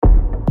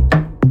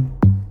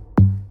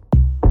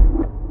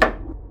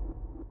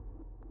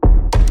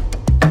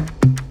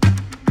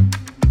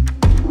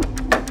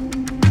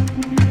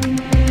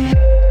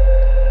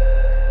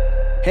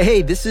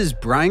Hey, this is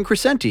Brian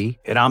Crescenti.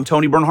 And I'm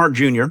Tony Bernhardt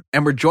Jr.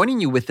 And we're joining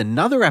you with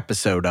another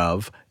episode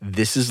of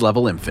This is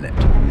Level Infinite.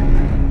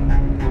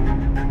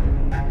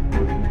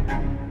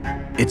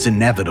 It's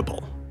inevitable.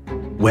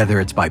 Whether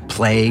it's by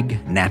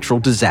plague, natural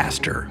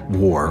disaster,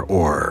 war,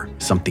 or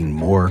something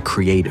more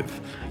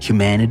creative,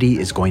 humanity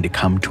is going to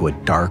come to a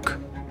dark,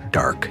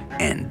 dark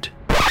end.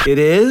 It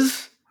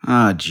is?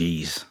 Ah,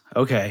 geez.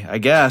 Okay, I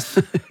guess.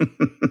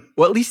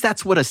 Well, at least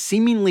that's what a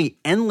seemingly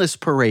endless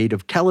parade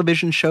of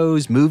television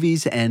shows,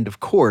 movies, and, of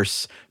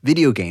course,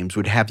 video games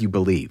would have you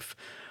believe.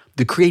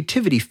 The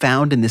creativity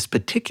found in this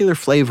particular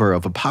flavor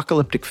of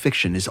apocalyptic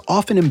fiction is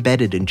often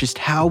embedded in just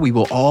how we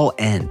will all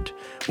end,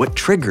 what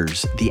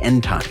triggers the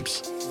end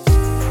times.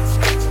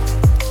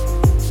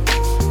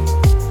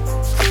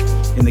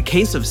 In the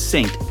case of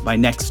SYNCED by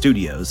Next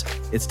Studios,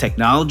 it's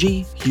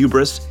technology,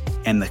 hubris,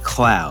 and the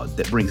cloud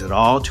that brings it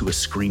all to a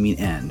screaming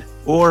end,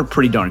 or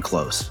pretty darn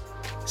close.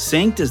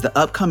 SYNCED is the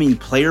upcoming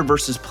player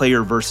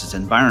versus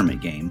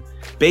environment game,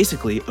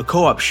 basically a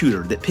co-op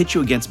shooter that pits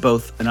you against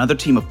both another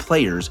team of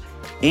players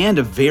and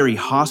a very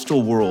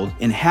hostile world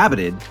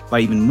inhabited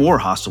by even more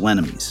hostile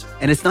enemies.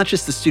 And it's not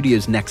just the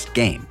studio's next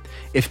game.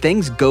 If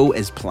things go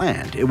as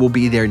planned, it will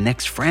be their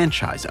next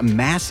franchise, a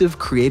massive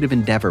creative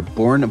endeavor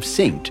born of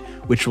SYNCED,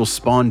 which will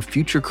spawn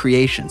future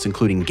creations,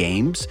 including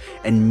games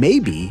and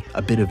maybe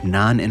a bit of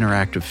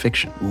non-interactive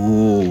fiction.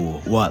 Ooh,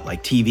 what,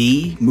 like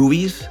TV,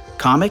 movies,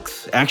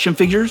 comics, action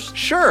figures?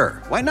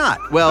 Sure, why not?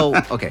 Well,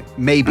 okay,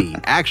 maybe.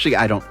 Actually,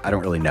 I don't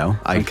really know.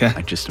 I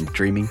just am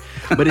dreaming.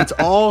 But it's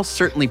all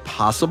certainly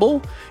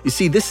possible. You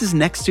see, this is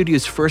Next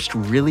Studios' first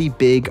really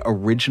big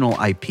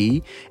original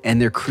IP,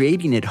 and they're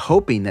creating it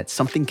hoping that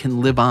something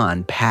can live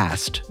on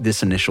past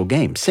this initial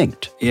game,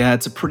 SYNCED. Yeah,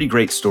 it's a pretty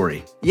great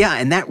story. Yeah,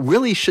 and that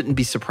really shouldn't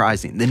be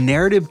surprising. The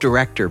narrative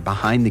director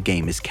behind the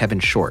game is Kevin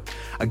Short,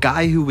 a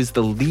guy who was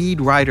the lead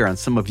writer on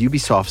some of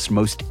Ubisoft's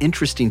most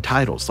interesting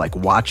titles like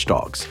Watch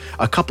Dogs,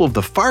 a couple of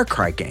the Far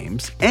Cry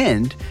games,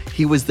 and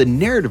he was the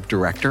narrative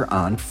director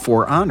on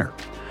For Honor.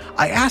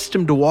 I asked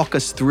him to walk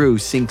us through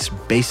SYNCED's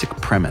basic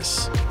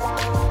premise.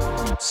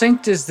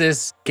 SYNCED is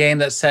this game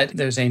that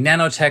there's a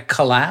nanotech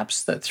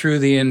collapse that threw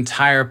the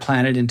entire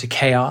planet into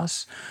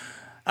chaos.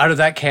 Out of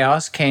that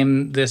chaos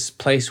came this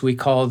place we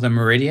call the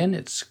Meridian.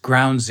 It's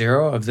ground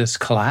zero of this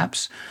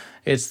collapse.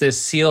 It's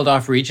this sealed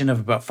off region of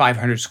about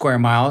 500 square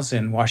miles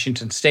in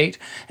Washington state.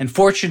 And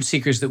fortune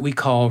seekers that we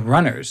call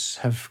runners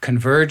have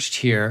converged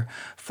here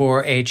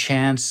for a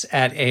chance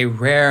at a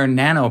rare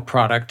nano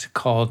product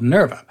called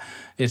Nerva.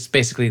 It's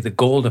basically the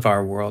gold of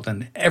our world.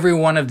 And every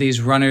one of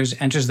these runners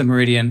enters the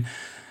Meridian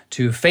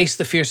to face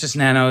the fiercest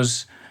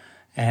nanos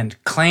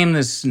and claim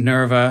this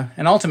Nerva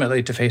and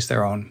ultimately to face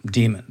their own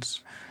demons.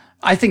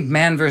 I think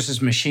man versus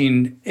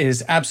machine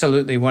is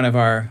absolutely one of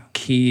our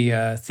key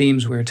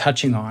themes we're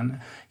touching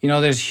on. You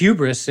know, there's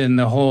hubris in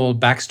the whole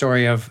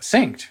backstory of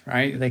SYNCED,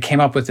 right? They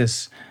came up with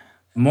this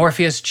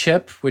Morpheus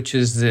chip, which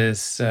is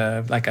this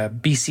like a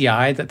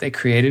BCI that they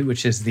created,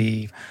 which is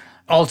the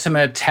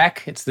ultimate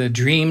tech. It's the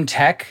dream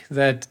tech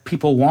that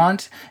people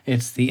want.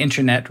 It's the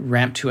internet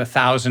ramped to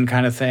 1,000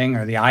 kind of thing,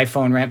 or the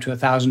iPhone ramped to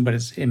 1,000, but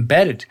it's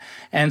embedded.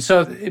 And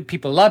so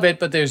people love it,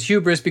 but there's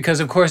hubris because,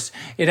 of course,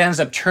 it ends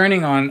up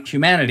turning on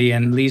humanity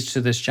and leads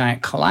to this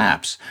giant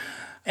collapse.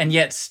 And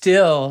yet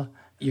still,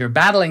 you're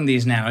battling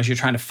these nanos, you're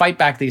trying to fight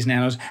back these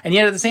nanos, and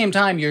yet at the same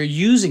time, you're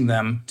using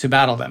them to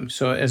battle them.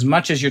 So as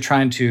much as you're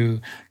trying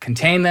to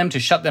contain them, to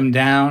shut them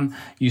down,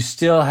 you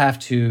still have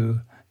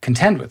to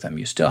contend with them.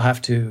 You still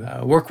have to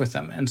work with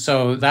them. And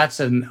so that's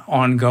an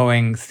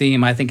ongoing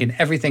theme, I think, in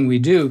everything we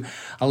do.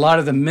 A lot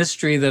of the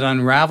mystery that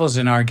unravels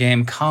in our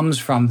game comes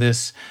from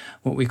this,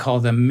 what we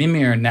call the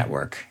Mimir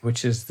network,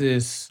 which is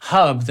this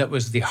hub that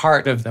was the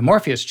heart of the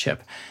Morpheus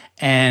chip.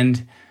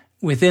 And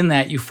within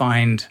that, you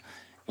find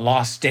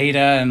lost data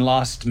and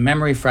lost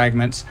memory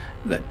fragments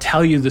that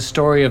tell you the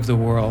story of the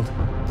world.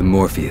 The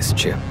Morpheus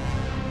chip,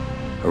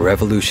 a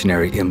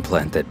revolutionary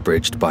implant that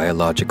bridged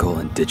biological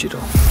and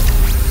digital.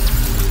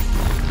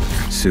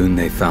 Soon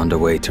they found a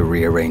way to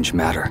rearrange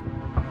matter,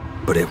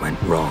 but it went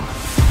wrong.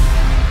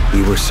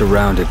 We were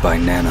surrounded by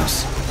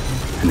Nanos,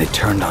 and they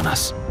turned on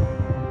us.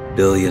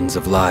 Billions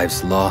of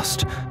lives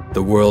lost,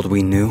 the world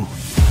we knew,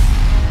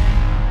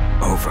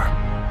 over.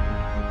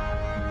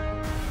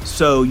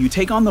 So you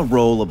take on the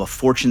role of a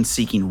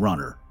fortune-seeking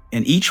runner.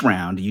 In each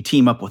round, you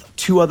team up with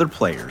 2 other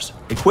players,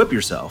 equip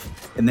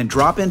yourself, and then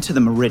drop into the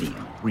Meridian,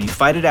 where you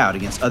fight it out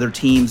against other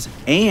teams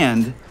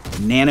and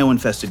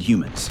nano-infested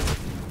humans.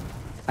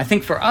 I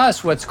think for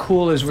us, what's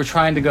cool is we're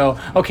trying to go,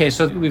 okay,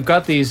 so we've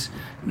got these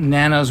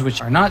nanos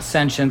which are not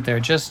sentient, they're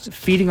just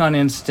feeding on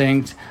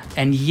instinct,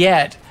 and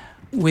yet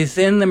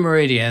within the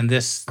Meridian,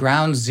 this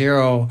ground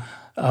zero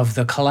of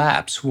the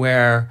collapse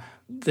where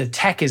the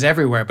tech is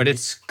everywhere, but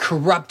it's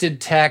corrupted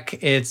tech,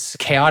 it's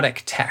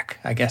chaotic tech,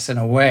 I guess, in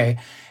a way.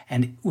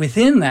 And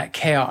within that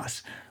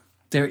chaos,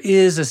 there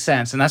is a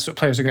sense, and that's what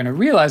players are going to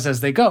realize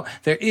as they go,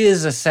 there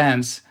is a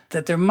sense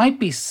that there might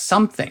be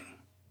something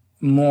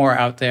more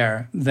out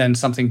there than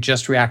something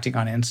just reacting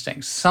on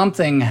instinct.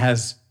 Something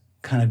has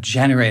kind of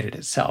generated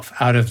itself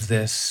out of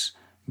this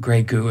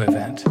Grey Goo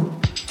event.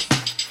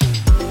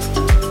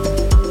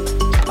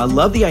 I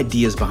love the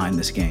ideas behind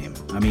this game.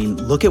 I mean,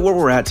 look at where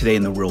we're at today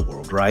in the real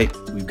world, right?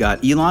 We've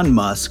got Elon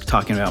Musk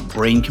talking about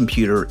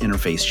brain-computer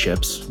interface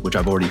chips, which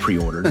I've already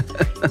pre-ordered.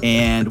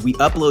 And we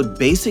upload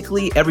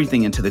basically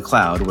everything into the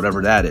cloud,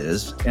 whatever that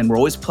is. And we're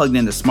always plugged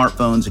into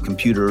smartphones and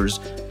computers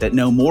that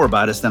know more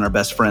about us than our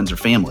best friends or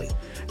family.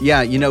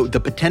 Yeah, the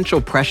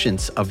potential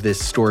prescience of this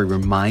story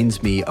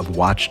reminds me of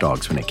Watch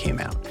Dogs when it came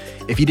out.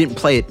 If you didn't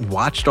play it,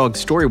 Watch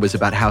Dogs' story was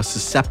about how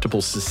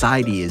susceptible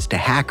society is to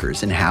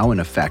hackers and how, in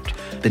effect,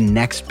 the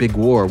next big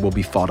war will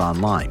be fought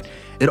online.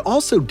 It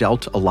also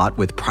dealt a lot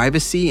with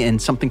privacy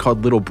and something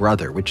called Little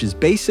Brother, which is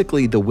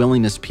basically the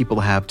willingness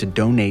people have to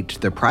donate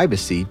their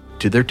privacy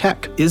to their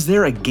tech. Is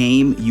there a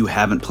game you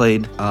haven't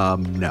played?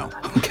 No.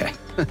 Okay.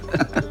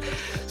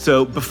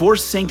 So before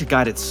SYNCED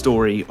got its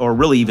story, or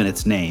really even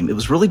its name, it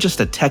was really just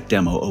a tech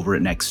demo over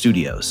at Next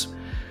Studios.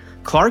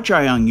 Clark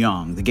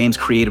Jae-young, the game's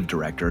creative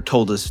director,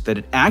 told us that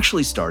it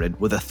actually started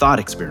with a thought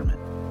experiment.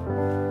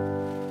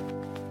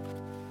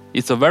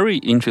 It's a very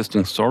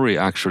interesting story,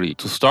 actually.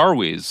 To start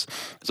with,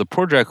 the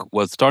project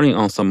was starting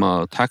on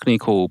some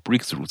technical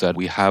breakthroughs that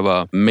we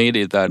have made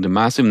it that the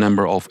massive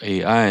number of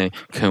AI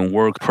can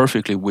work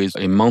perfectly with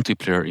a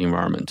multiplayer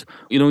environment.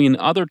 In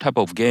other type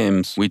of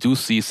games, we do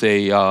see,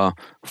 say,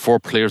 4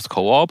 players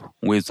co-op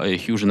with a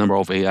huge number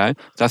of AI.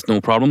 That's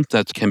no problem.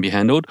 That can be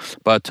handled.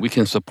 But we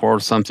can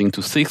support something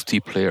to 60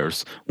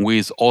 players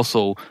with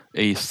also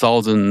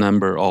 1,000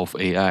 number of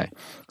AI.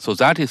 So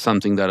that is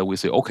something that we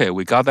say, okay,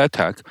 we got that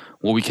tech,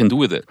 what we can do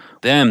with it.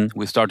 Then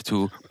we start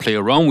to play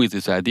around with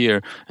this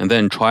idea and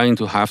then trying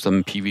to have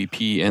some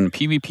PvP and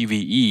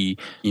PvPvE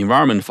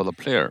environment for the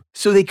player.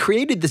 So they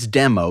created this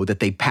demo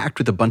that they packed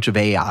with a bunch of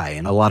AI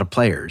and a lot of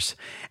players,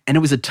 and it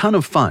was a ton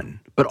of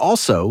fun, but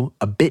also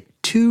a bit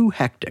too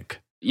hectic.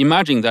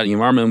 Imagine that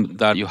environment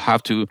that you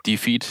have to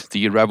defeat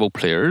the rival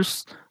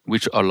players,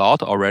 which a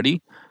lot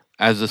already.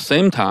 At the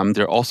same time,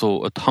 there are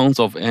also tons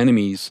of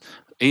enemies,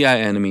 AI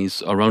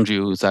enemies around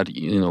you that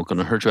going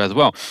to hurt you as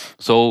well.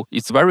 So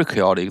it's very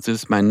chaotic.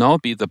 This might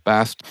not be the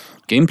best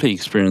gameplay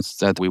experience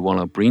that we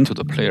want to bring to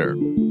the player.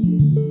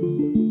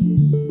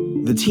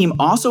 The team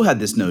also had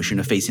this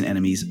notion of facing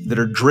enemies that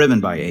are driven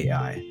by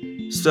AI.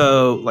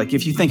 So,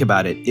 if you think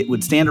about it, it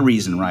would stand to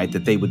reason, right,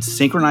 that they would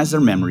synchronize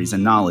their memories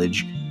and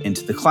knowledge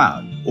into the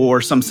cloud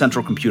or some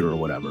central computer or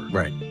whatever.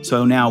 Right.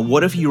 So now,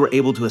 what if you were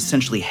able to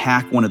essentially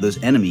hack one of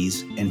those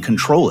enemies and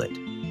control it?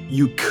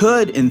 You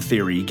could, in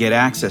theory, get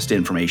access to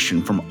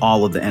information from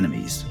all of the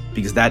enemies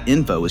because that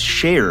info is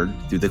shared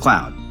through the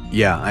cloud.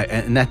 Yeah,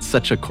 and that's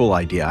such a cool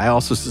idea. I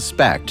also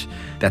suspect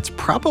that's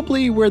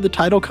probably where the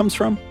title comes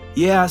from.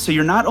 Yeah, so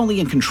you're not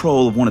only in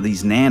control of one of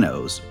these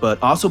nanos, but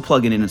also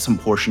plugging in some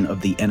portion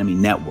of the enemy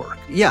network.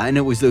 Yeah, and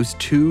it was those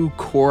two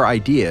core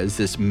ideas,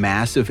 this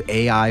massive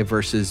AI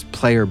versus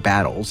player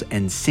battles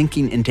and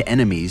syncing into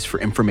enemies for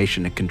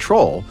information and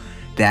control,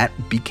 that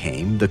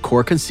became the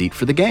core conceit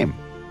for the game.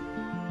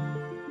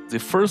 The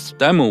first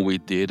demo we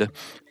did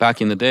back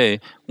in the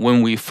day,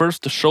 when we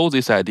first showed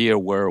this idea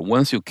where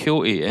once you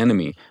kill an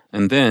enemy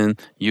and then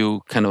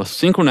you kind of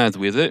synchronize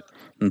with it,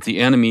 the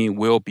enemy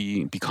will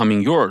be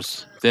becoming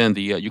yours. Then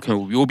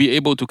you'll be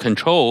able to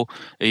control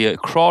a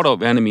crowd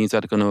of enemies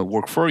that are going to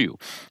work for you.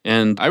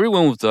 And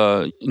everyone was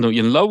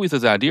in love with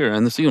this idea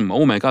and saying,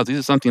 oh my God, this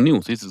is something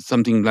new. This is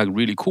something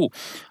really cool.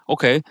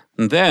 Okay,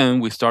 and then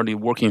we started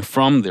working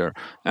from there.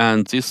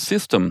 And this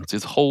system,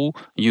 this whole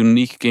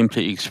unique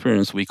gameplay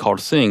experience we call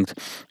SYNCED,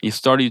 it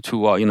started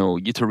to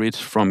iterate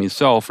from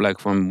itself,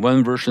 from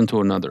one version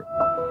to another.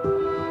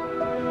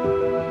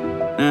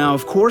 Now,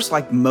 of course,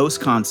 like most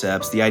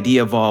concepts, the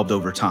idea evolved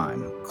over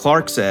time.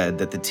 Clark said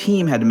that the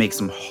team had to make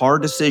some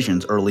hard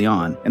decisions early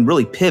on and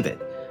really pivot,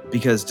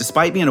 because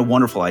despite being a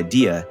wonderful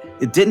idea,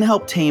 it didn't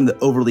help tame the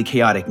overly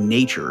chaotic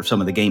nature of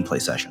some of the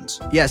gameplay sessions.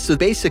 Yeah, so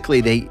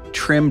basically they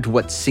trimmed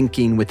what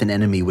syncing with an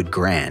enemy would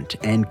grant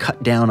and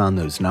cut down on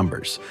those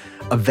numbers.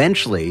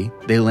 Eventually,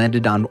 they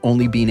landed on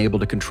only being able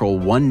to control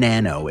 1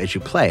 nano as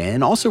you play,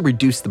 and also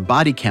reduced the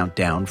body count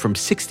down from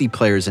 60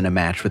 players in a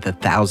match with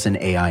 1,000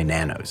 AI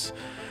nanos.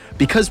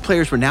 Because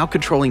players were now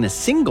controlling a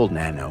single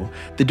nano,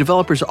 the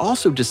developers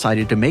also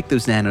decided to make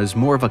those nanos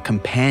more of a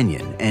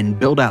companion and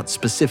build out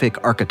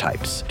specific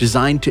archetypes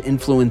designed to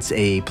influence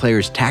a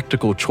player's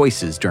tactical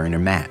choices during a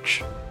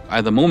match.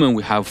 At the moment,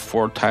 we have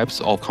 4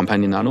 types of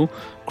companion nano: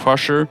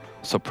 Crusher,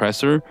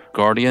 Suppressor,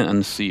 Guardian,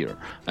 and Seer.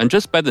 And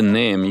just by the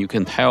name, you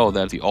can tell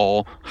that they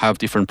all have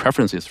different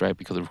preferences, right?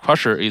 Because the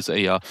Crusher is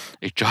a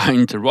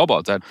giant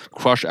robot that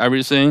crush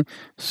everything,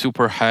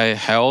 super high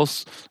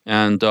health,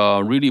 and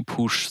really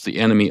push the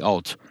enemy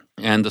out.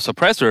 And the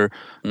Suppressor,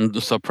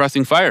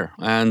 suppressing fire,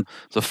 and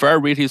the fire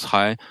rate is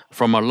high.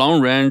 From a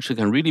long range, it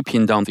can really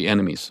pin down the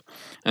enemies.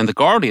 And the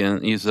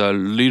Guardian is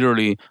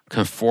literally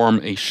can form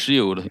a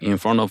shield in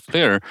front of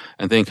player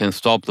and then can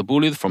stop the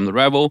bullet from the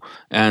rival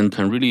and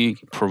can really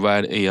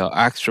provide a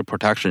extra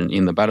protection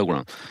in the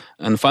battleground.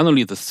 And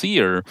finally, the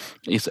Seer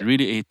is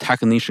really a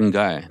technician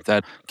guy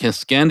that can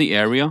scan the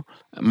area,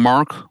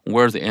 mark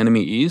where the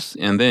enemy is,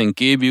 and then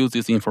give you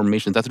this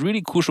information. That's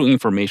really crucial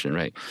information,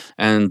 right?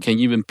 And can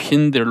even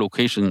pin their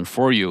location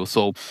for you,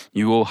 so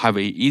you will have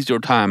a easier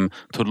time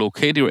to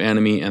locate your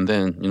enemy and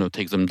then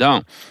take them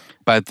down.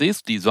 By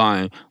this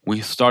design,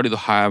 we started to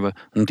have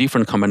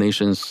different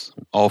combinations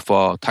of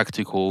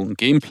tactical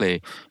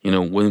gameplay,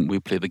 when we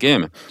play the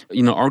game.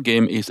 Our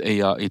game is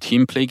a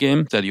team play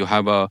game that you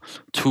have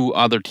 2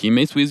 other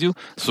teammates with you.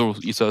 So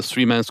it's a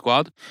 3-man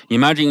squad.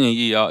 Imagine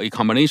a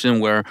combination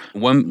where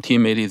one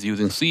teammate is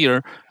using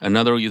Seer,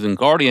 another using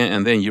Guardian,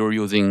 and then you're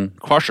using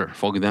Crusher,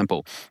 for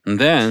example. And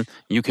then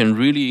you can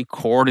really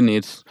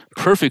coordinate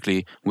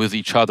perfectly with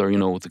each other.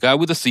 The guy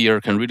with the Seer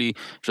can really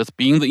just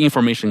being the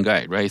information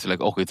guy, right? It's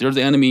like, okay, there's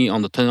the enemy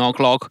on the 10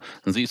 o'clock,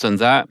 this and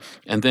that.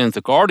 And then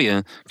the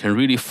Guardian can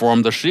really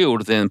form the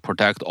shield, then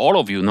protect all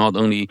of you, not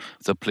only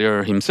the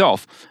player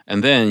himself.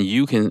 And then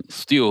you can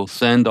still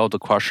send out the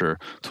Crusher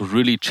to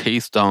really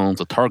chase down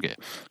the target.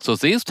 So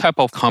this type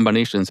of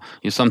combinations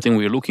is something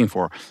we're looking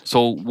for.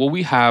 So what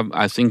we have,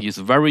 I think, is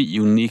a very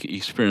unique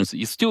experience.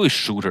 It's still a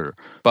shooter,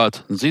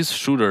 but this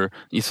shooter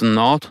is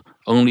not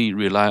only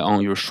rely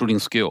on your shooting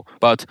skill,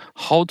 but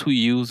how to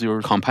use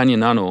your companion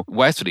nano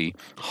wisely,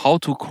 how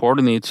to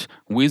coordinate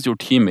with your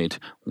teammate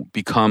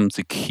becomes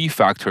the key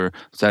factor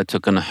that's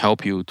going to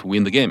help you to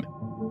win the game.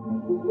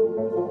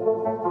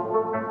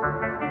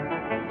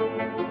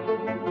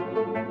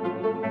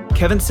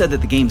 Kevin said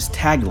that the game's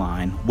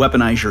tagline,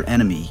 "Weaponize your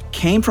enemy,"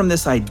 came from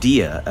this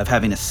idea of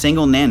having a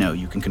single nano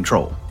you can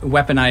control.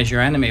 Weaponize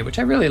your enemy, which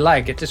I really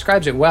like. It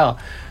describes it well.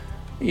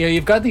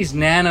 You've got these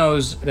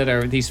nanos that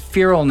are these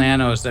feral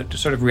nanos that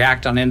sort of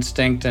react on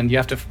instinct, and you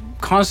have to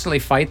constantly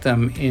fight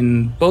them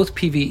in both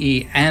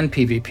PvE and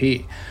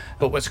PvP.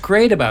 But what's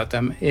great about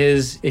them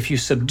is if you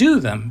subdue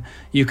them,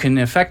 you can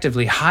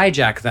effectively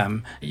hijack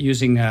them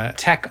using a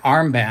tech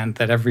armband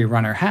that every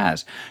runner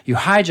has. You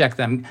hijack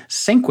them,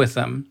 sync with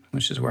them,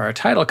 which is where our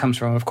title comes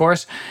from, of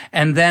course,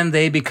 and then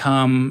they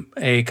become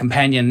a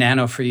companion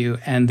nano for you,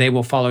 and they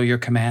will follow your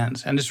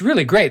commands. And it's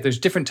really great. There's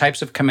different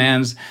types of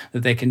commands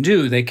that they can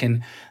do. They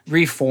can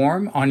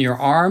reform on your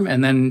arm,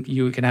 and then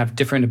you can have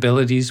different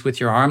abilities with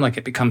your arm, like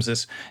it becomes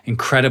this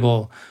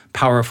incredible,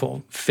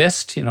 powerful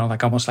fist,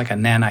 like almost like a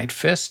nanite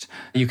fist.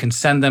 You can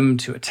send them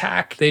to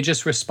attack. They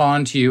just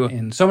respond to you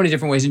in so many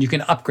different ways, and you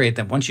can upgrade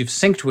them. Once you've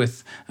synced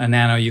with a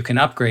nano, you can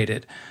upgrade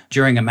it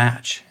during a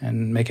match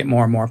and make it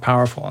more and more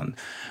powerful, and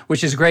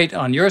which is great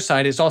on your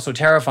side. It's also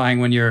terrifying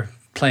when you're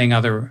playing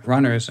other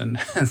runners and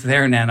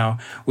their nano,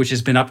 which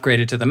has been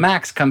upgraded to the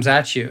max, comes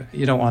at you.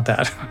 You don't want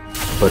that.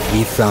 But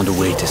we found a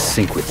way to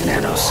sync with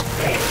nanos,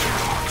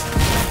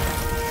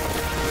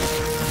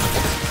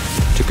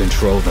 to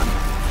control them.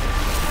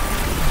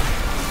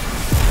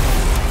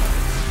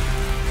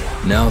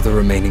 Now the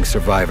remaining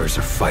survivors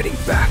are fighting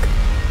back.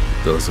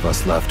 Those of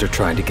us left are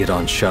trying to get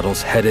on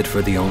shuttles headed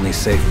for the only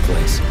safe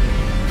place,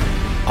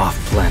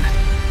 off-planet.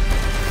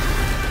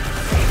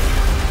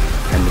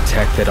 And the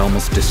tech that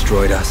almost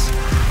destroyed us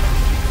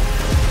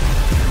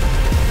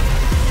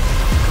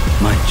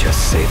might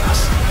just save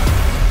us.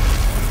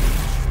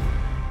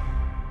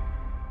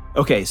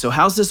 Okay, so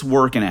how's this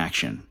work in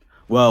action?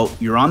 Well,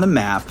 you're on the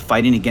map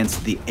fighting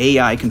against the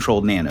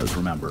AI-controlled nanos,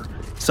 remember.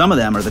 Some of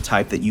them are the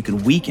type that you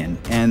can weaken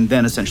and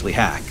then essentially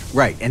hack.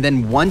 Right, and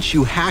then once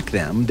you hack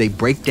them, they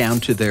break down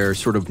to their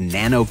sort of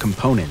nano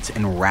components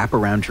and wrap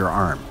around your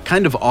arm,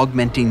 kind of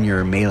augmenting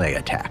your melee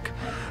attack.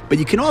 But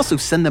you can also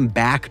send them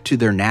back to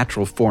their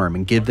natural form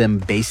and give them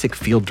basic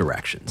field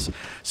directions.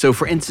 So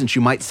for instance,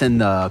 you might send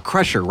the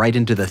Crusher right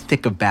into the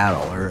thick of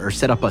battle, or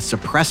set up a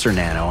suppressor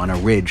nano on a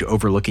ridge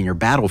overlooking your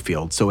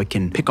battlefield so it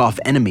can pick off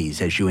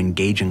enemies as you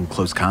engage in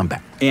close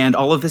combat. And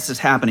all of this is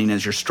happening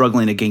as you're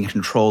struggling to gain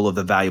control of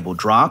the valuable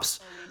drops,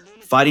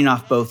 fighting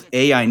off both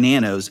AI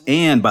nanos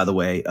and, by the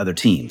way, other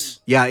teams.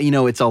 Yeah,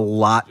 it's a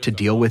lot to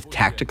deal with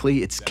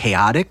tactically. It's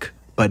chaotic,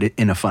 but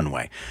in a fun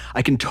way.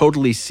 I can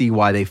totally see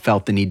why they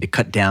felt the need to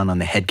cut down on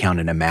the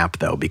headcount in a map,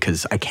 though,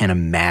 because I can't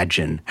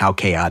imagine how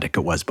chaotic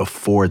it was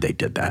before they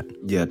did that.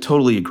 Yeah,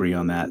 totally agree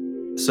on that.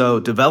 So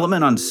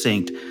development on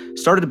Synced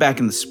started back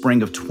in the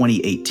spring of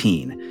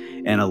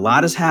 2018, and a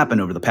lot has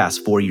happened over the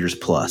past 4 years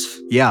plus.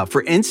 Yeah,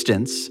 for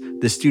instance,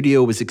 the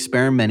studio was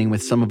experimenting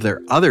with some of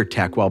their other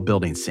tech while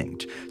building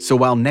Synced. So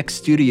while Next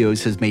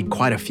Studios has made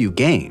quite a few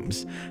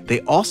games,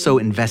 they also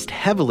invest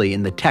heavily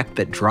in the tech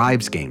that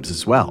drives games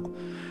as well.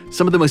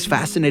 Some of the most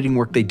fascinating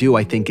work they do,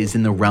 I think, is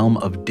in the realm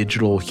of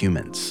digital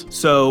humans.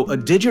 So a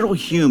digital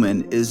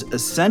human is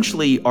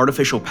essentially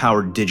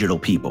artificial-powered digital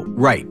people.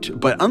 Right,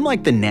 but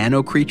unlike the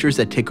nano creatures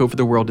that take over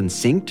the world in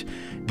Synced,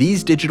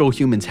 these digital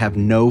humans have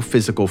no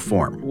physical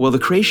form. Well, the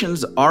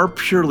creations are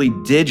purely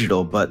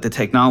digital, but the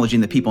technology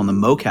and the people in the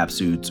mocap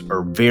suits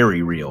are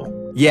very real.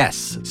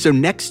 Yes. So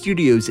Next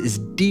Studios is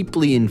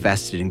deeply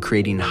invested in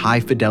creating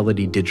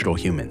high-fidelity digital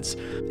humans,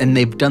 and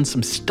they've done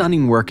some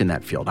stunning work in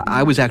that field.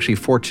 I was actually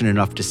fortunate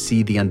enough to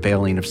see the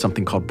unveiling of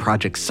something called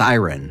Project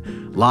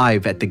Siren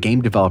live at the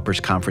Game Developers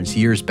Conference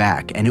years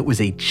back, and it was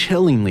a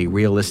chillingly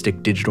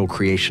realistic digital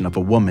creation of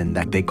a woman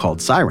that they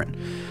called Siren.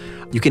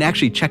 You can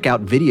actually check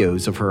out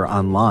videos of her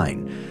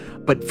online.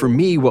 But for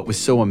me, what was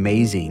so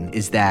amazing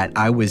is that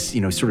I was,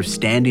 sort of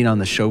standing on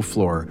the show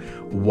floor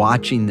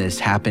watching this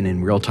happen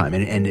in real time.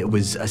 And it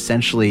was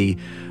essentially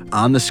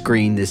on the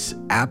screen, this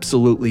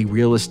absolutely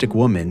realistic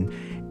woman.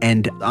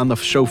 And on the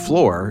show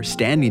floor,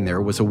 standing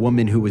there, was a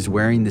woman who was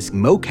wearing this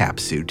mocap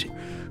suit,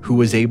 who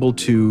was able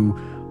to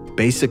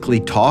basically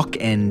talk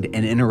and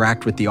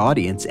interact with the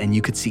audience, and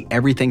you could see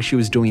everything she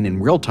was doing in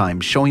real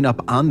time showing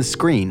up on the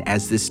screen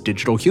as this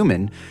digital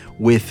human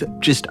with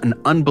just an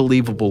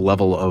unbelievable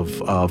level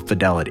of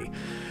fidelity.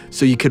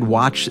 So you could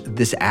watch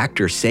this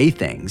actor say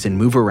things and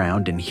move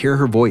around and hear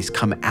her voice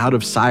come out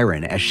of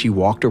Siren as she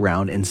walked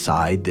around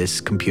inside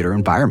this computer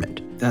environment.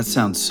 That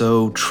sounds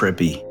so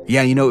trippy.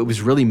 Yeah, it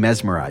was really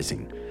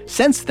mesmerizing.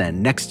 Since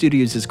then, Next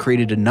Studios has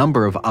created a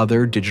number of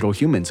other digital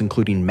humans,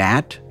 including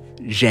Matt,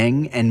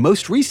 Zheng, and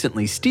most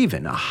recently,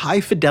 Steven, a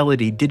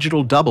high-fidelity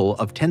digital double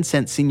of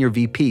Tencent Senior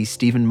VP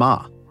Stephen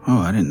Ma. Oh,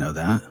 I didn't know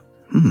that.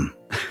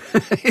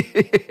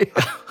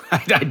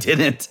 I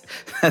didn't.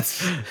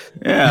 That's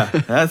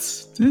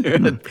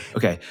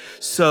okay.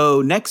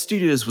 So Next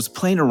Studios was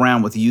playing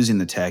around with using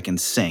the tech in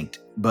SYNCED,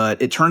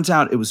 but it turns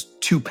out it was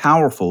too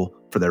powerful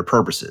for their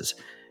purposes,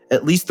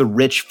 at least the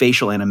rich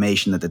facial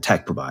animation that the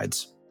tech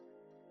provides.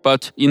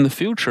 But in the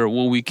future,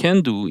 what we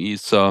can do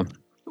is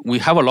we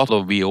have a lot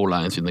of VO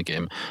lines in the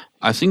game.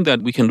 I think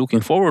that we can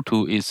looking forward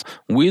to is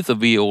with the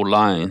VO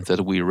line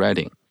that we're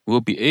writing,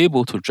 we'll be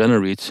able to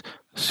generate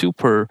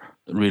super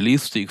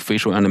realistic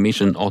facial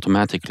animation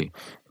automatically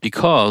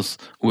because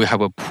we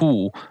have a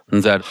pool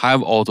that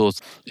have all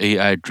those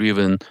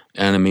AI-driven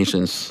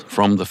animations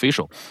from the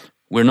facial.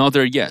 We're not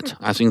there yet.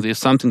 I think there's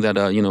something that,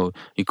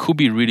 it could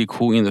be really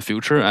cool in the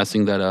future. I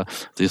think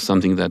that there's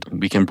something that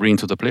we can bring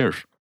to the players.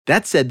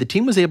 That said, the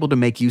team was able to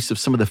make use of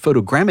some of the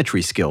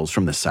photogrammetry skills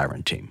from the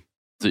Siren team.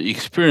 The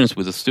experience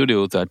with the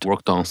studio that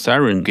worked on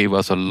Siren gave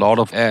us a lot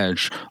of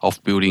edge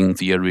of building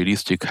the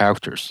realistic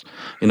characters.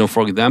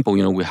 For example,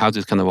 we have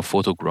this kind of a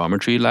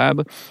photogrammetry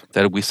lab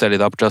that we set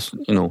it up just,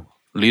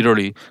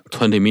 literally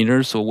 20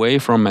 meters away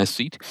from my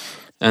seat.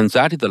 And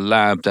that is the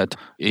lab that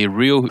a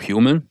real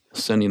human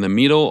sent in the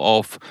middle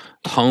of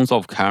tons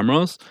of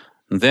cameras.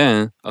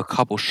 Then a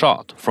couple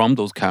shots from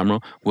those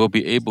cameras will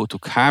be able to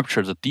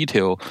capture the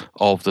detail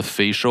of the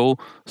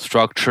facial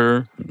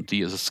structure,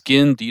 the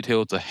skin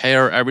detail, the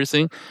hair,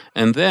 everything.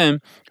 And then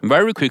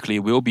very quickly,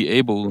 we'll be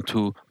able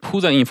to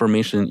put that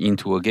information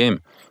into a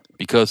game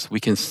because we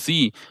can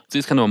see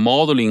this kind of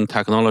modeling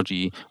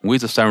technology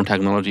with the Siren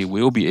technology,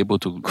 we'll be able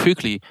to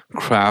quickly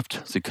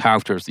craft the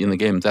characters in the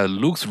game that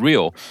looks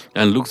real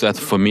and looks as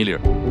familiar.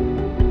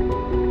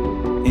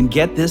 And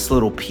get this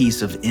little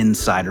piece of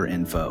insider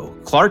info.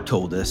 Clark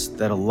told us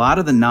that a lot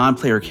of the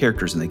non-player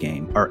characters in the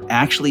game are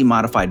actually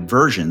modified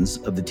versions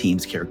of the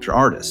team's character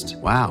artist.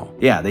 Wow.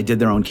 Yeah, they did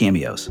their own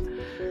cameos.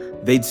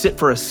 They'd sit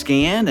for a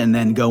scan and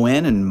then go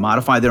in and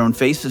modify their own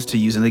faces to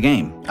use in the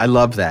game. I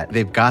love that.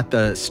 They've got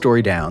the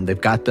story down. They've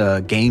got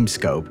the game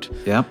scoped.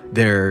 Yep.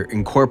 They're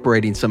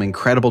incorporating some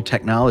incredible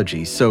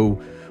technology.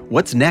 So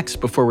what's next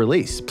before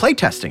release?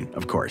 Playtesting,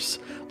 of course.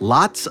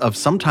 Lots of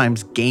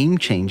sometimes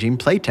game-changing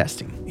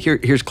playtesting.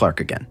 Here's Clark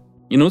again.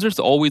 There's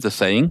always a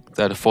saying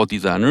that for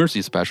designers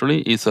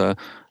especially is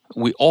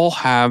we all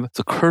have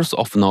the curse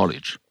of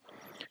knowledge.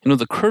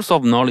 The curse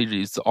of knowledge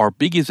is our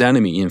biggest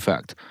enemy, in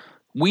fact.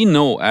 We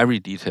know every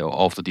detail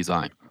of the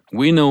design.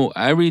 We know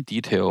every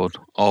detail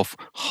of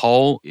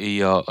how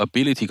a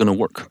ability going to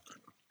work.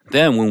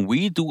 Then when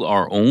we do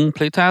our own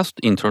playtest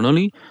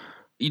internally,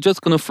 it's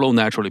just going to flow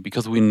naturally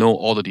because we know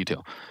all the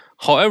detail.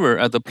 However,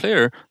 as a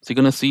player, they're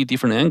going to see a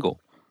different angle.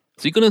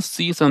 They're going to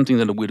see something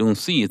that we don't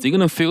see. They're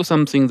going to feel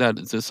something that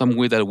is some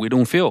way that we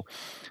don't feel.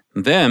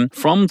 Then,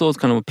 from those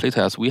kind of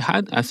playtests,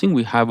 I think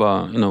we have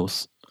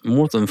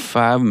more than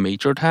 5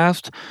 major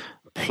tests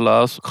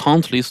plus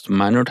countless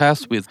minor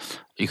tests with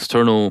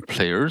external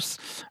players.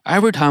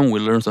 Every time we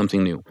learn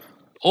something new.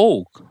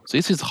 Oh,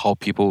 this is how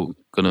people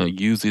gonna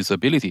use this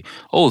ability.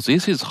 Oh,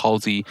 this is how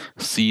they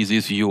see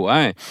this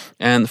UI.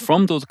 And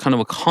from those kind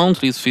of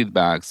countless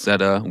feedbacks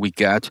that we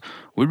get,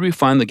 we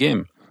refine the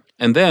game.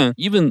 And then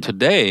even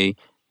today,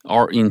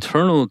 our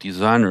internal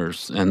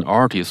designers and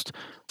artists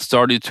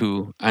started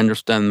to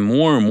understand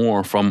more and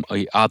more from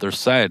the other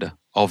side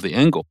of the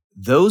angle.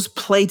 Those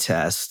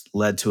playtests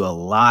led to a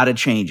lot of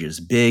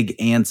changes, big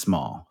and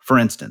small. For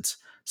instance,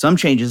 some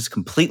changes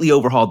completely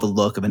overhauled the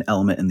look of an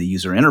element in the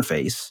user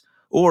interface,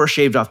 or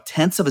shaved off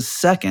tenths of a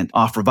second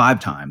off revive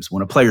times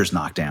when a player's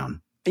knocked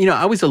down.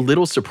 I was a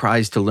little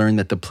surprised to learn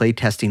that the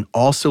playtesting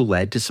also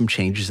led to some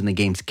changes in the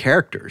game's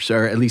characters,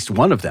 or at least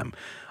one of them.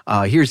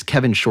 Here's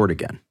Kevin Short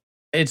again.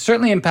 It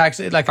certainly impacts,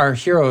 like our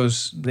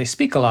heroes, they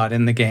speak a lot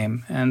in the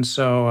game. And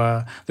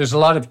so there's a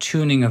lot of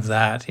tuning of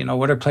that.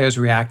 What are players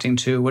reacting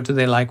to? What do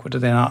they like? What do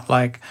they not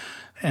like?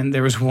 And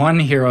there was one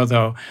hero,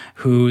 though,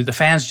 who the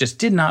fans just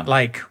did not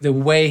like the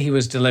way he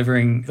was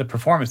delivering the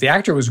performance. The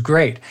actor was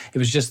great. It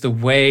was just the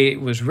way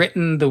it was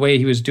written, the way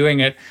he was doing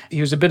it. He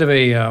was a bit of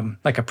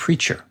like a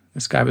preacher.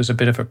 This guy was a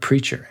bit of a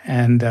preacher.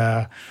 And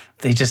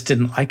they just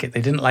didn't like it.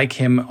 They didn't like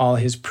him, all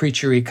his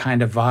preachery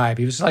kind of vibe.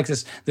 He was like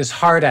this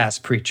hard-ass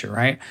preacher,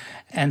 right?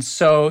 And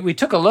so we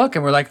took a look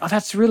and we're like, oh,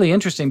 that's really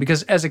interesting,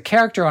 because as a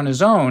character on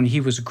his own, he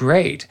was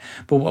great.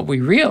 But what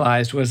we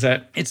realized was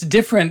that it's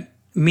different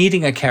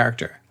meeting a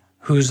character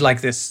who's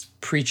like this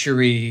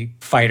preachery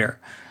fighter.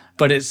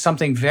 But it's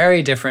something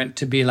very different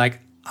to be like,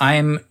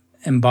 I'm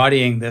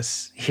embodying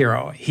this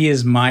hero. He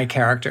is my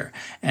character,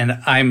 and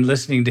I'm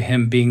listening to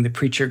him being the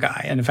preacher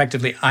guy. And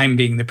effectively, I'm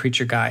being the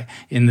preacher guy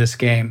in this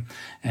game.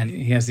 And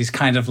he has these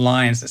kind of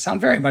lines that sound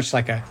very much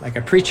like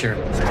a preacher.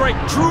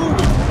 Strike true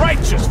with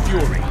righteous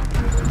fury.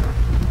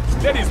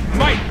 Let his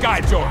might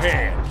guide your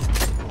hand.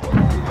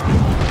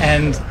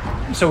 And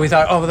so we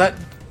thought, oh,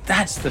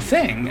 that's the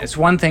thing. It's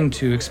one thing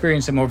to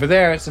experience him over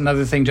there. It's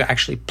another thing to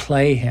actually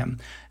play him.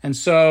 And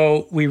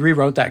so we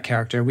rewrote that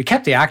character. We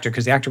kept the actor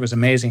because the actor was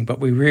amazing, but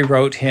we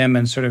rewrote him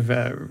and sort of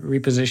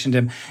repositioned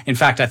him. In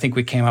fact, I think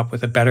we came up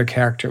with a better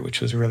character,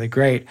 which was really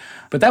great.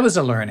 But that was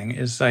a learning.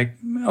 It's like,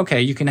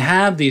 okay, you can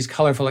have these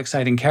colorful,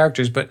 exciting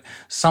characters, but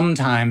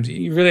sometimes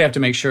you really have to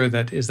make sure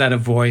that is that a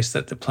voice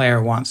that the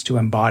player wants to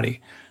embody.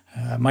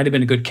 Might have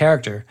been a good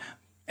character,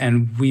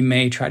 and we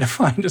may try to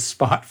find a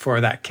spot for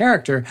that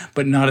character,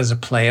 but not as a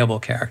playable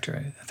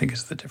character, I think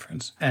is the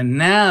difference. And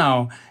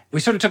now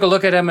we sort of took a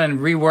look at him and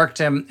reworked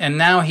him, and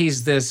now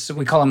he's this,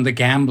 we call him the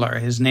gambler.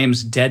 His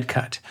name's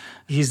Deadcut.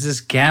 He's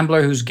this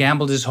gambler who's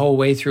gambled his whole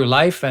way through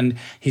life, and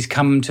he's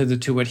come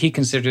to what he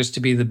considers to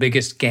be the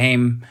biggest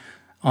game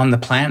on the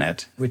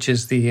planet, which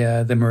is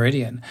the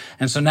Meridian.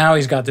 And so now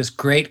he's got this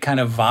great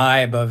kind of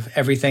vibe of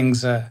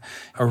everything's a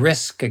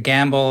risk, a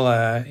gamble.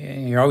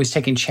 You're always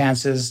taking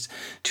chances,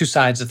 two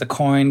sides of the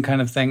coin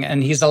kind of thing.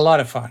 And he's a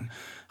lot of fun.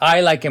 I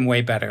like him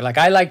way better. Like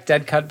I liked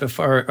Deadcut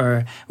before,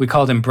 or we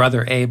called him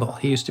Brother Abel.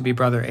 He used to be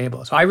Brother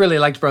Abel. So I really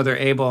liked Brother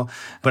Abel,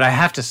 but I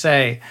have to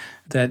say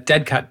that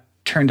Deadcut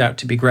turned out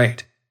to be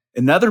great.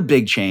 Another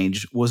big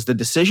change was the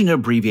decision to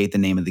abbreviate the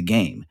name of the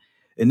game.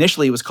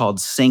 Initially, it was called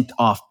Synced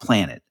Off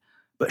Planet.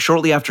 But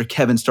shortly after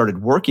Kevin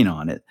started working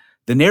on it,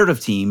 the narrative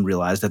team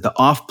realized that the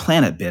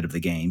off-planet bit of the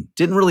game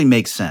didn't really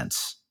make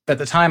sense. At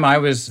the time I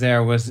was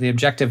there, the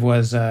objective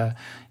was to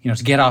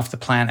get off the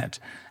planet.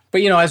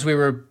 But as we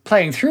were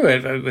playing through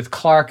it with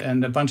Clark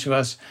and a bunch of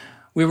us,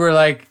 we were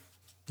like,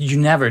 you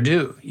never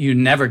do. You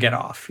never get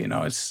off.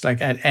 It's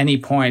like at any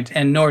point,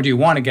 and nor do you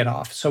want to get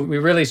off. So we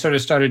really sort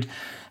of started,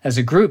 as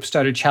a group,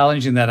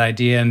 challenging that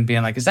idea and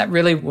being like, is that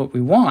really what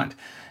we want?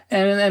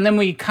 And then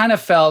we kind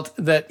of felt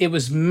that it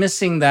was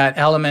missing that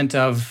element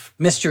of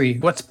mystery.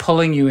 What's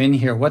pulling you in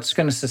here? What's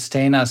going to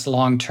sustain us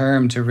long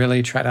term to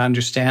really try to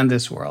understand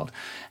this world?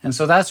 And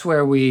so that's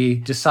where we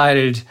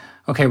decided,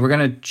 okay, we're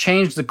going to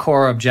change the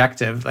core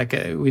objective. Like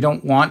we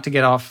don't want to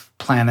get off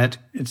planet.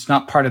 It's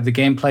not part of the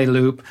gameplay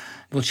loop.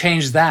 We'll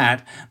change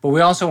that. But we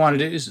also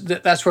wanted to,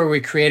 that's where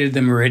we created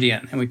the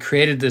Meridian. And we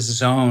created this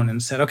zone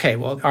and said, okay,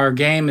 well, our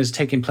game is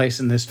taking place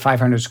in this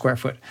 500 square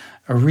foot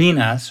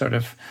arena, sort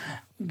of.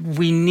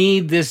 We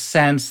need this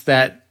sense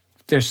that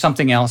there's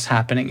something else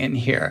happening in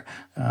here.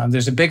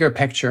 There's a bigger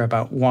picture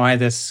about why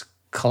this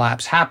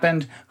collapse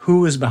happened,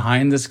 who is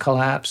behind this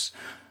collapse.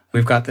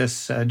 We've got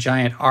this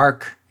giant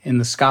arc in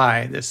the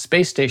sky, this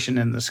space station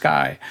in the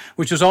sky,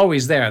 which was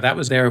always there. That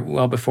was there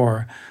well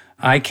before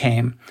I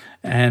came.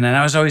 And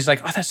I was always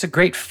like, oh, that's a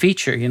great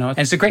feature, and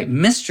it's a great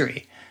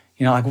mystery.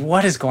 Like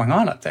what is going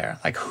on up there?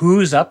 Like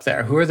who's up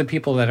there? Who are the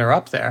people that are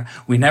up there?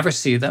 We never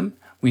see them.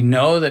 We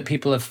know that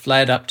people have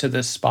fled up to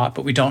this spot,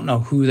 but we don't know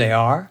who they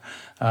are.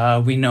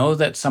 We know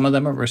that some of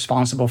them are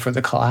responsible for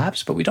the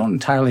collapse, but we don't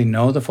entirely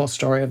know the full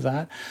story of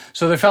that.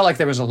 So there felt like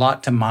there was a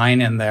lot to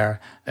mine in there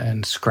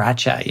and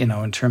scratch at,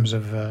 in terms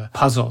of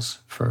puzzles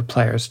for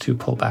players to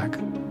pull back.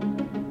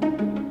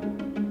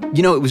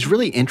 It was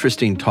really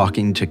interesting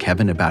talking to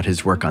Kevin about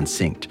his work on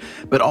Synced,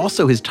 but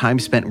also his time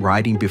spent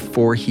writing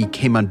before he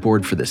came on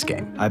board for this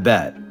game. I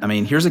bet.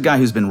 Here's a guy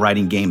who's been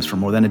writing games for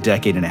more than a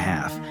decade and a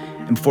half.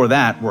 And before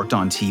that, worked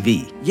on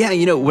TV.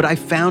 Yeah, what I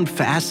found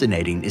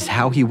fascinating is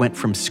how he went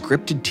from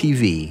scripted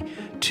TV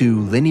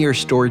to linear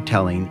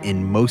storytelling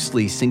in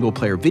mostly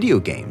single-player video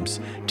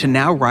games to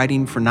now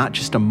writing for not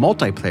just a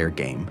multiplayer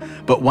game,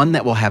 but one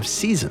that will have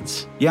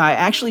seasons. Yeah, I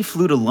actually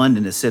flew to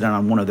London to sit in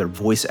on one of their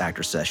voice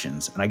actor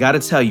sessions. And I got to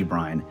tell you,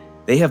 Brian,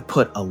 they have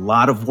put a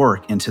lot of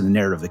work into the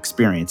narrative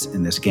experience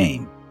in this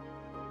game.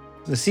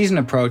 The season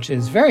approach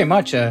is very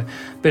much a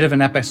bit of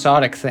an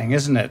episodic thing,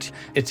 isn't it?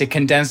 It's a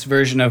condensed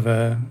version of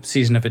a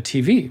season of a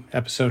TV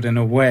episode in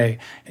a way.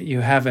 You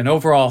have an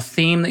overall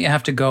theme that you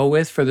have to go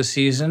with for the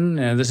season.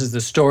 This is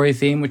the story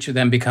theme, which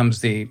then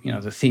becomes the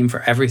theme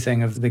for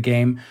everything of the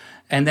game.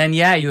 And then,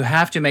 you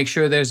have to make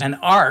sure there's an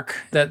arc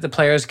that the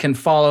players can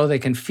follow. They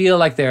can feel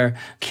like they're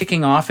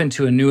kicking off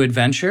into a new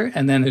adventure.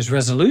 And then there's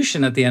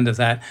resolution at the end of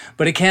that.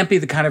 But it can't be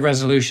the kind of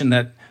resolution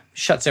that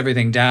shuts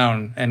everything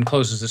down and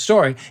closes the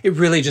story. It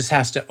really just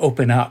has to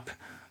open up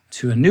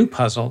to a new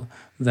puzzle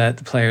that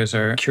the players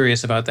are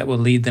curious about that will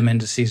lead them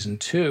into season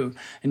 2.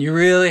 And you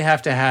really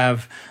have to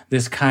have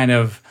this kind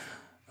of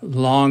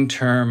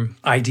long-term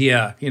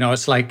idea.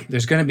 It's like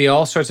there's going to be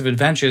all sorts of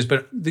adventures,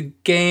 but the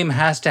game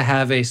has to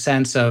have a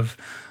sense of,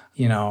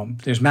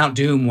 there's Mount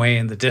Doom way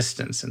in the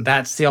distance, and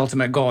that's the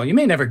ultimate goal. You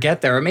may never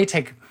get there. It may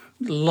take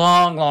a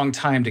long, long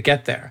time to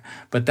get there,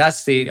 but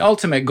that's the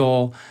ultimate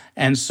goal.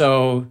 And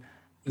so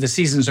the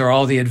seasons are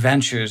all the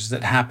adventures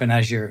that happen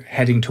as you're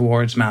heading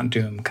towards Mount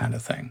Doom kind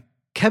of thing.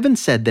 Kevin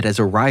said that as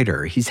a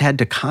writer, he's had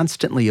to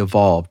constantly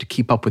evolve to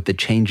keep up with the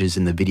changes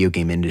in the video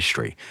game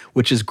industry,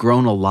 which has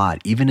grown a lot,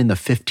 even in the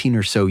 15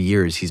 or so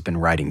years he's been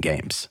writing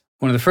games.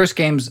 One of the first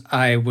games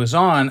I was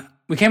on,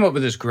 we came up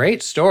with this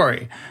great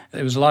story.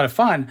 It was a lot of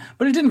fun,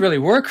 but it didn't really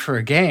work for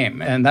a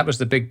game, and that was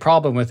the big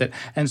problem with it.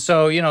 And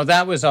so,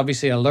 that was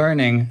obviously a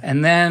learning.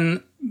 And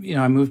then,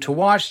 I moved to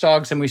Watch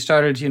Dogs, and we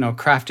started,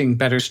 crafting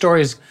better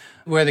stories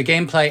where the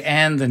gameplay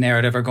and the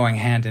narrative are going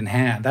hand in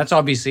hand. That's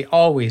obviously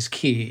always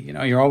key.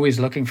 You're always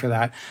looking for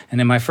that.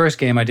 And in my first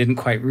game, I didn't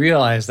quite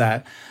realize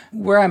that.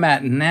 Where I'm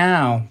at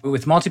now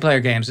with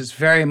multiplayer games, it's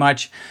very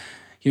much,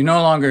 you're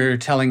no longer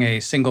telling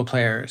a single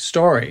player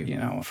story.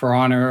 For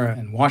Honor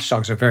and Watch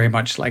Dogs are very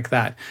much like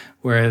that.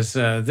 Whereas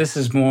this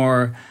is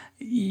more,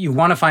 you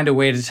want to find a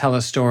way to tell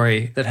a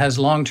story that has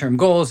long-term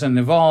goals and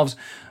evolves,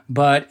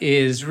 but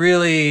is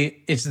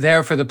really, it's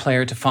there for the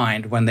player to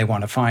find when they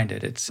want to find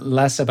it. It's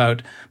less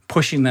about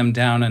pushing them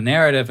down a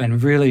narrative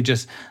and really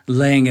just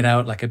laying it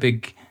out like a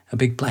big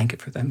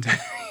blanket for them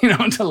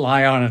to, to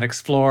lie on and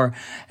explore.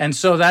 And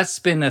so that's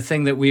been a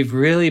thing that we've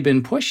really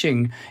been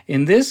pushing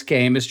in this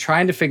game, is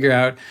trying to figure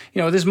out,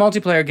 this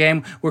multiplayer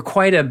game, we're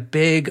quite a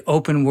big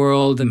open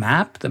world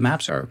map. The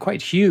maps are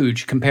quite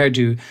huge compared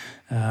to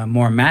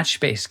more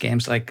match-based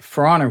games. Like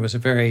For Honor was a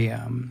very,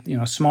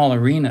 small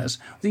arenas.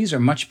 These are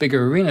much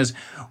bigger arenas,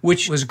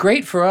 which was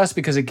great for us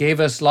because it gave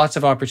us lots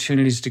of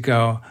opportunities to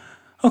go,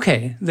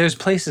 okay, there's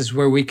places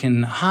where we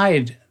can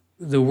hide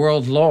the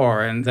world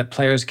lore and that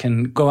players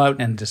can go out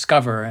and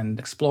discover and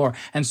explore.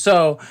 And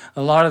so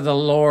a lot of the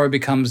lore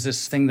becomes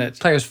this thing that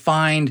players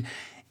find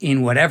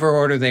in whatever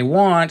order they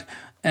want,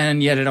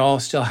 and yet it all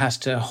still has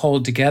to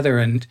hold together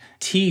and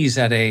tease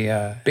at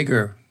a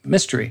bigger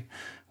mystery,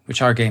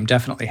 which our game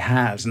definitely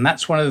has. And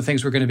that's one of the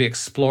things we're going to be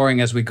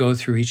exploring as we go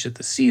through each of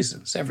the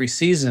seasons. Every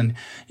season,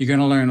 you're going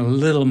to learn a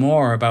little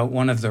more about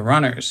one of the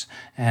runners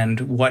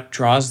and what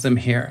draws them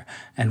here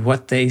and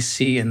what they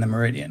see in the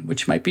Meridian,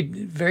 which might be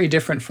very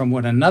different from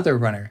what another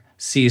runner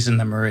sees in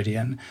the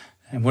Meridian.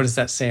 And what does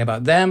that say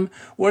about them?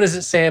 What does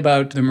it say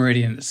about the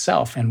Meridian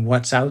itself and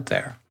what's out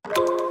there?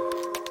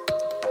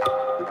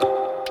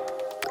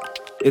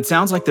 It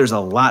sounds like there's a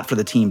lot for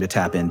the team to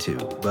tap into,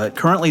 but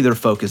currently their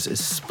focus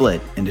is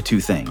split into two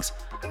things: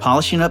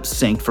 polishing up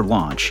Synced for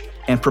launch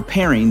and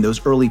preparing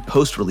those early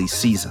post-release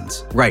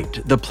seasons.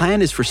 Right. The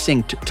plan is for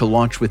Synced to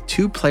launch with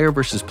 2 player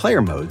versus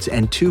player modes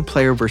and 2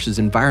 player versus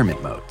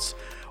environment modes.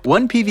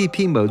 One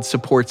PvP mode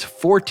supports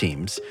 4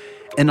 teams,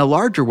 and a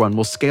larger one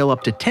will scale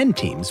up to 10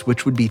 teams,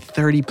 which would be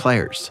 30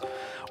 players.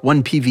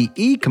 One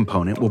PvE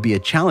component will be a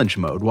challenge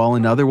mode, while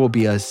another will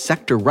be a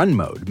sector run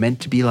mode, meant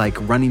to be like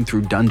running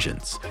through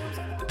dungeons.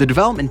 The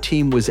development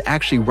team was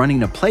actually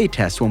running a play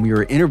test when we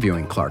were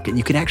interviewing Clark, and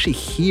you can actually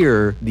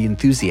hear the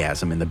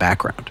enthusiasm in the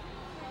background.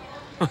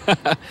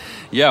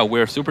 Yeah,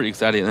 we're super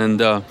excited, and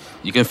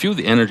you can feel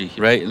the energy,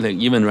 right? Like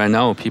even right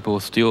now,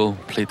 people still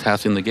play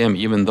testing the game,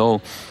 even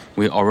though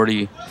we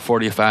already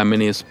 45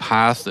 minutes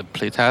past the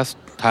play test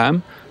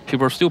time,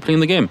 people are still playing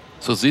the game.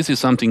 So this is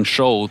something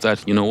shows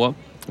that,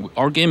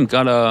 our game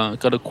got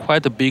a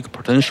quite a big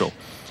potential.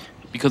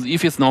 Because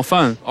if it's not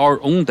fun,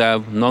 our own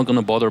dev not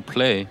gonna bother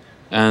play.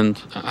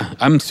 And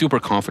I'm super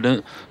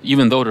confident,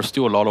 even though there's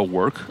still a lot of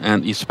work,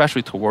 and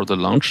especially toward the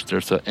launch,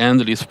 there's an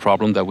endless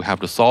problem that we have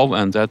to solve,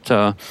 and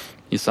that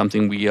is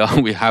something we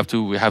have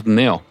to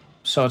nail.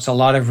 So it's a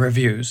lot of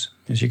reviews,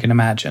 as you can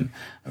imagine.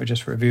 We're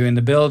just reviewing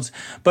the builds.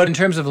 But in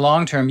terms of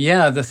long term,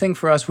 the thing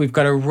for us, we've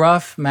got a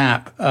rough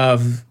map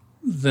of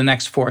the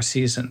next 4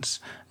 seasons.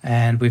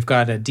 And we've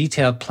got a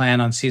detailed plan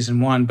on season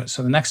 1. But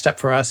so the next step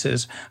for us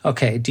is,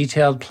 okay,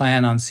 detailed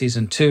plan on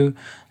season 2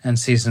 and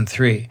season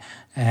 3.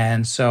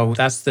 And so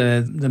that's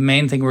the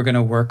main thing we're going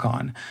to work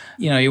on.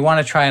 You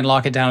want to try and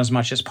lock it down as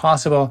much as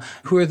possible.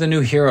 Who are the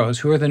new heroes?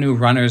 Who are the new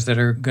runners that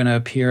are going to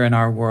appear in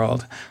our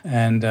world?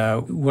 And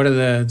what are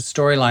the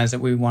storylines that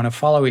we want to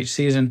follow each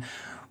season?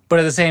 But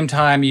at the same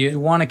time, you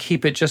want to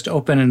keep it just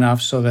open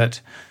enough so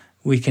that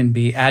we can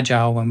be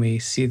agile when we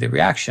see the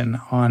reaction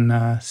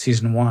on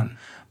season 1.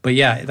 But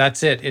yeah,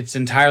 that's it. It's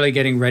entirely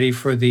getting ready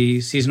for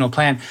the seasonal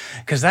plan.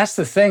 Because that's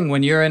the thing,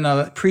 when you're in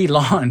a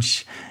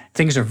pre-launch,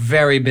 things are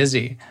very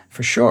busy,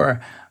 for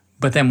sure.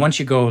 But then once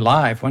you go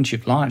live, once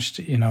you've launched,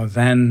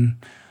 then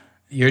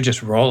you're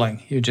just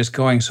rolling. You're just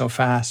going so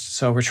fast.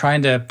 So we're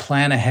trying to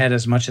plan ahead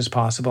as much as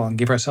possible and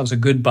give ourselves a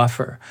good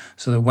buffer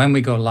so that when we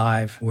go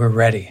live, we're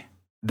ready.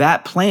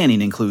 That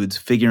planning includes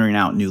figuring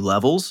out new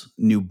levels,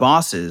 new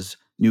bosses,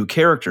 new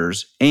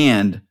characters,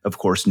 and, of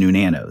course, new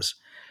nanos.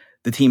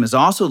 The team is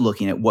also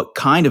looking at what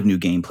kind of new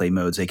gameplay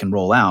modes they can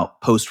roll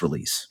out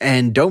post-release.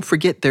 And don't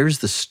forget, there's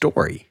the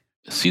story.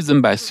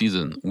 Season by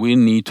season, we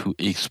need to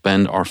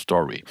expand our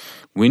story.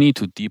 We need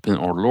to deepen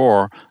our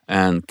lore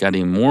and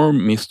getting more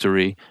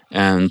mystery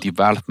and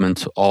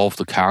development of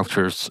the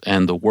characters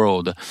and the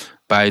world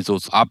by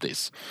those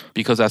updates.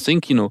 Because I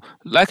think,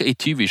 like a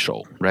TV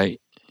show, right?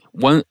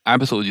 One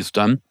episode is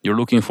done, you're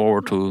looking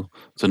forward to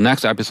the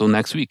next episode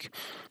next week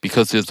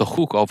because it's the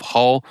hook of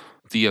how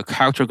the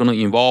character going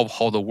to evolve,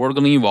 how the world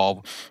going to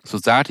evolve. So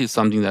that is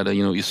something that,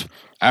 is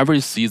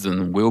every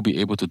season we'll be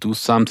able to do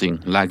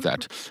something like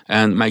that.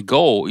 And my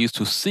goal is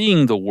to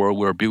seeing the world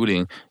we're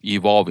building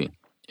evolving.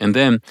 And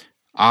then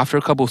after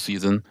a couple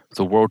seasons,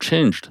 the world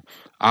changed.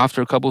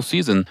 After a couple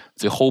seasons,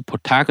 the whole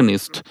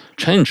protagonist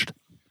changed.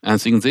 And I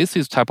think this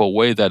is type of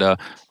way that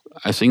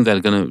I think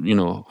that going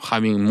to,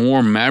 having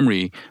more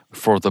memory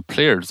for the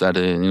players that,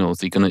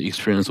 they're going to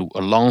experience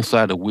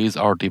alongside with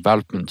our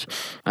development.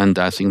 And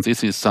I think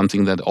this is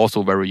something that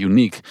also very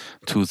unique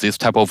to this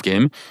type of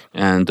game.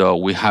 And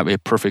we have a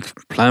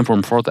perfect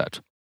platform for that.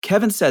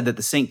 Kevin said that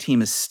the Sync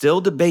team is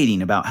still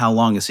debating about how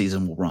long a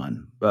season will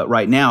run, but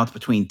right now it's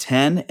between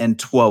 10 and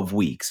 12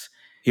 weeks.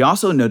 He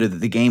also noted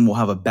that the game will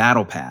have a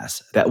battle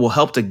pass that will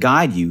help to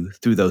guide you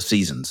through those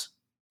seasons.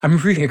 I'm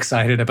really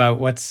excited about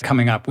what's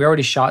coming up. We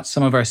already shot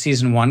some of our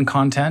season 1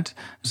 content,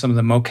 some of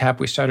the mocap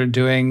we started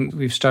doing.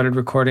 We've started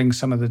recording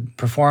some of the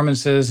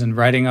performances and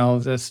writing all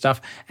of this stuff.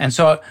 And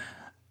so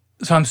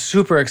I'm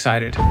super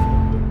excited.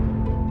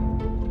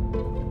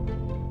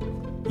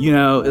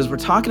 As we're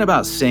talking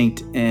about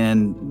Synced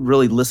and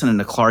really listening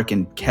to Clark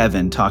and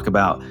Kevin talk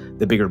about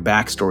the bigger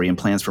backstory and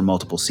plans for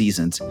multiple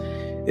seasons,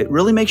 it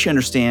really makes you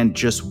understand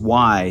just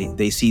why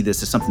they see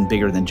this as something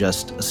bigger than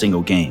just a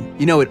single game.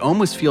 It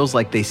almost feels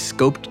like they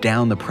scoped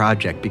down the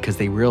project because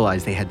they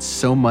realized they had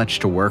so much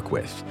to work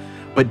with.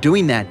 But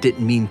doing that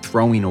didn't mean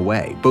throwing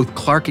away. Both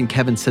Clark and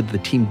Kevin said the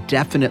team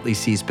definitely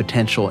sees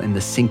potential in the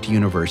Synced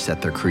universe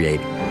that they're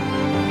creating.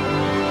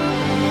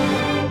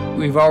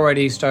 We've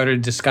already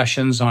started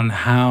discussions on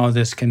how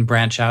this can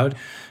branch out.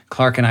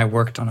 Clark and I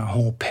worked on a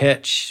whole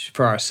pitch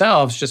for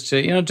ourselves just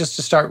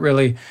to start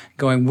really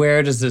going,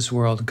 where does this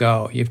world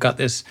go? You've got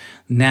this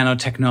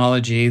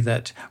nanotechnology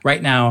that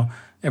right now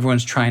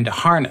everyone's trying to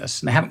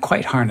harness, and they haven't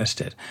quite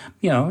harnessed it.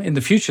 In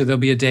the future, there'll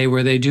be a day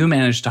where they do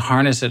manage to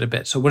harness it a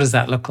bit. So what does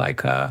that look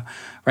like?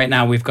 Right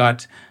now, we've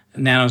got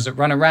nanos that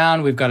run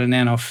around. We've got a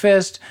nano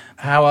fist.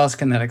 How else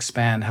can that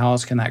expand? How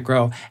else can that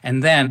grow?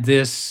 And then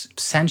this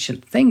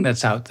sentient thing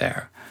that's out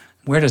there,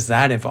 where does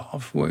that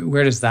evolve?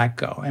 Where does that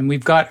go? And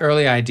we've got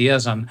early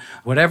ideas on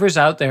whatever's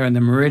out there in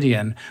the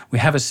meridian. We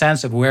have a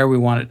sense of where we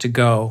want it to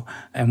go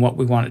and what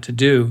we want it to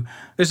do.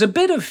 There's a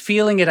bit of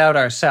feeling it out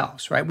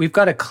ourselves, right? We've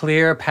got a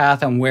clear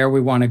path on where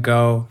we want to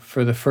go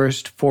for the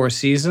first 4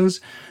 seasons.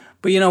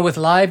 But, with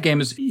live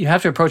games, you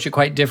have to approach it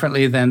quite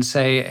differently than,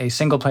 say, a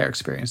single-player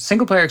experience.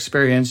 Single-player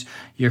experience,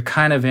 you're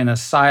kind of in a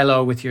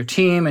silo with your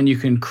team, and you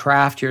can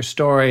craft your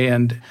story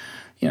and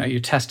you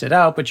test it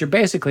out, but you're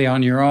basically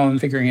on your own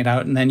figuring it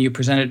out, and then you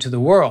present it to the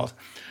world.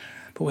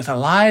 But with a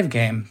live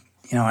game,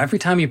 every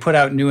time you put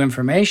out new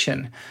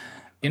information,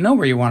 you know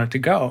where you want it to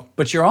go.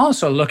 But you're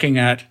also looking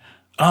at,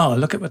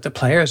 look at what the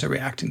players are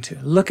reacting to.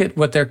 Look at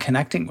what they're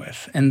connecting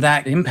with. And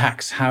that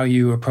impacts how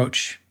you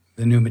approach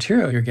the new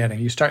material you're getting.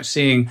 You start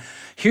seeing,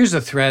 here's a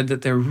thread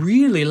that they're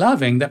really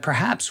loving that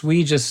perhaps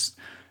we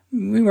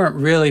weren't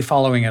really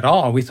following at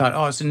all. We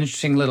thought, it's an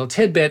interesting little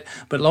tidbit,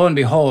 but lo and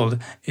behold,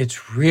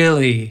 it's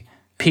really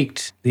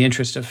piqued the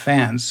interest of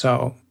fans.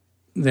 So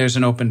there's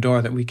an open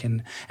door that we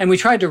can, and we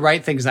tried to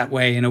write things that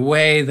way, in a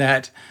way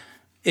that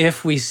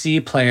if we see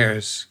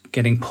players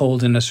getting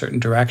pulled in a certain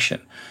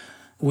direction,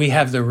 we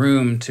have the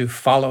room to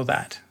follow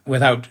that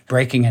without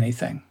breaking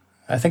anything.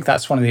 I think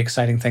that's one of the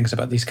exciting things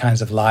about these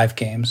kinds of live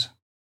games.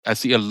 I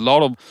see a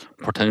lot of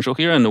potential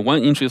here. And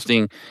one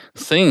interesting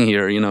thing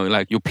here,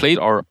 like you played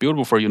our build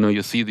before,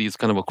 you see these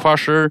kind of a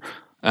crusher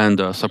and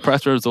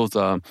suppressors,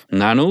 those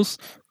nanos.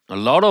 A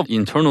lot of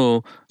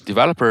internal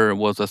developer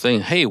was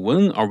saying, hey,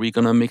 when are we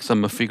going to make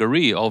some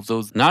figurine of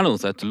those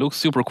nanos that look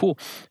super cool?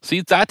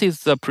 See, that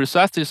is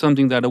precisely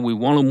something that we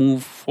want to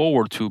move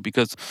forward to,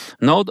 because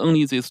not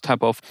only this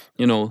type of,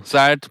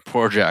 side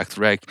projects,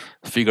 right,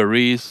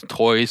 figurines,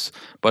 toys,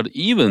 but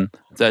even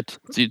that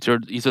there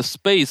is a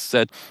space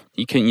that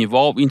it can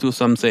evolve into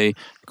some, say,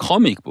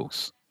 comic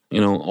books.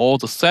 All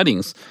the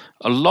settings,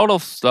 a lot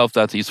of stuff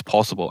that is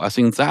possible. I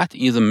think that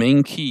is the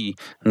main key,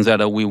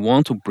 that we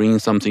want to bring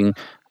something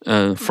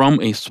from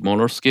a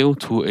smaller scale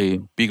to a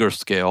bigger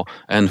scale,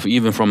 and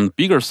even from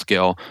bigger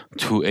scale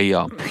to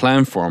a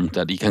platform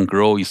that it can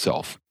grow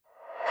itself.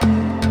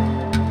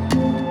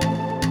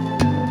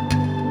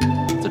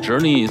 The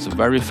journey is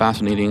very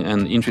fascinating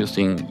and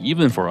interesting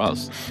even for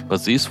us,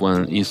 but this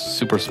one is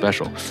super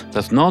special.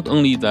 That's not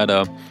only that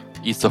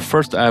it's the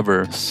first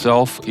ever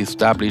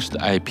self-established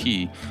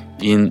IP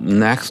in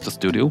Next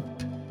Studio,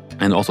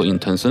 and also in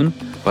Tencent,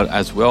 but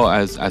as well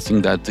as I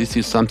think that this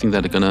is something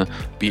that is going to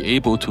be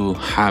able to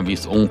have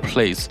its own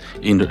place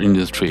in the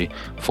industry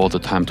for the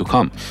time to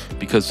come.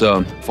 Because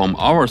from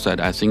our side,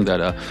 I think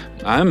that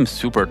I'm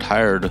super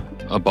tired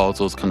about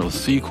those kind of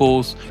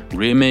sequels,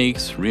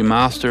 remakes,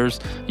 remasters.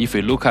 If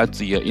we look at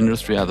the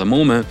industry at the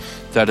moment,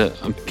 that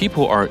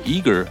people are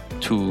eager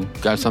to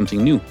get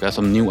something new, get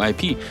some new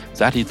IP.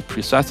 That is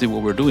precisely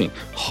what we're doing.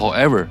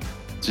 However,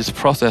 this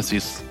process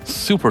is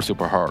super,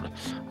 super hard.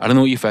 I don't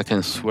know if I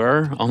can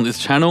swear on this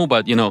channel,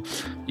 but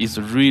it's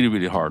really,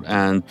 really hard.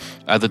 And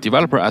as a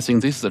developer, I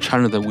think this is a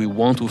challenge that we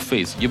want to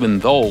face, even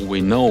though we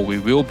know we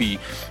will be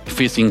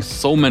facing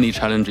so many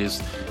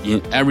challenges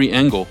in every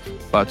angle.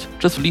 But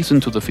just listen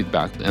to the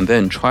feedback and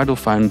then try to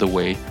find the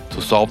way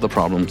to solve the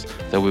problems.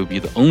 That will be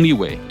the only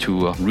way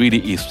to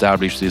really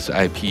establish this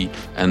IP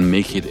and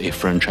make it a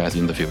franchise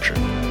in the future.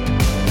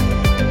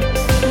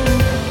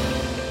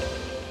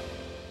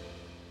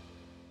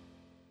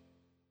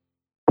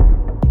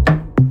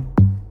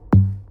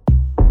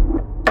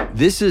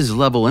 This is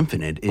Level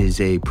Infinite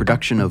is a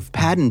production of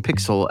Pad and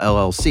Pixel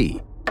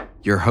LLC.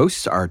 Your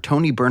hosts are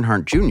Tony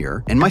Bernhardt Jr.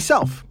 and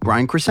myself,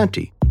 Brian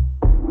Crescenti.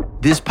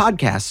 This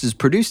podcast is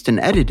produced and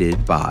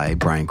edited by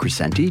Brian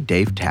Crescenti,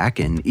 Dave Tack,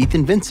 and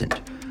Ethan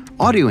Vincent.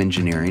 Audio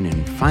engineering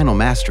and final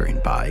mastering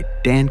by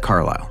Dan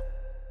Carlisle.